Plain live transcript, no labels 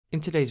In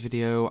today's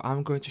video,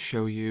 I'm going to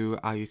show you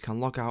how you can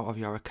log out of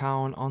your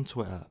account on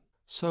Twitter.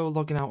 So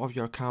logging out of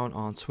your account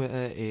on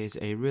Twitter is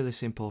a really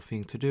simple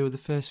thing to do. The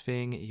first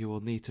thing you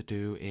will need to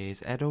do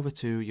is head over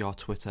to your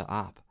Twitter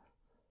app.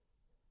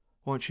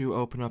 Once you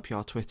open up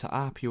your Twitter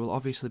app, you will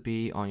obviously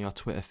be on your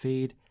Twitter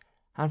feed,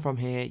 and from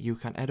here you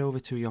can head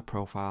over to your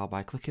profile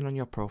by clicking on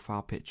your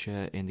profile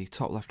picture in the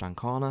top left hand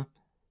corner.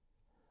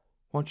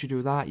 Once you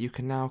do that, you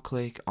can now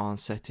click on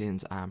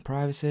settings and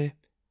privacy.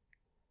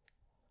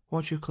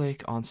 Once you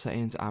click on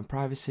settings and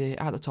privacy,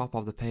 at the top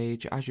of the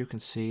page, as you can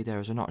see, there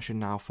is an option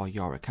now for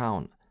your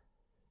account.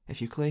 If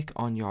you click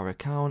on your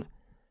account,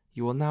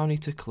 you will now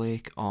need to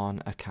click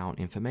on account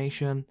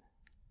information.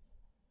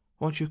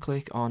 Once you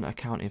click on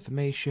account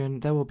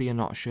information, there will be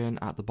an option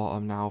at the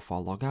bottom now for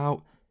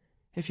logout.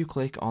 If you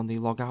click on the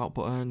logout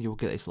button, you will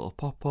get this little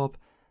pop-up,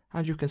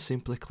 and you can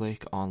simply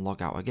click on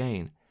logout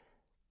again.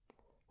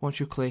 Once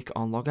you click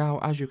on logout,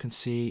 as you can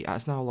see, it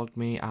has now logged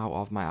me out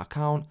of my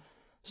account.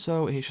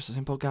 So it's just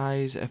simple,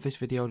 guys. If this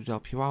video did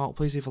help you out,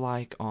 please leave a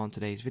like on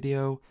today's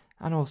video,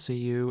 and I'll see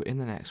you in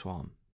the next one.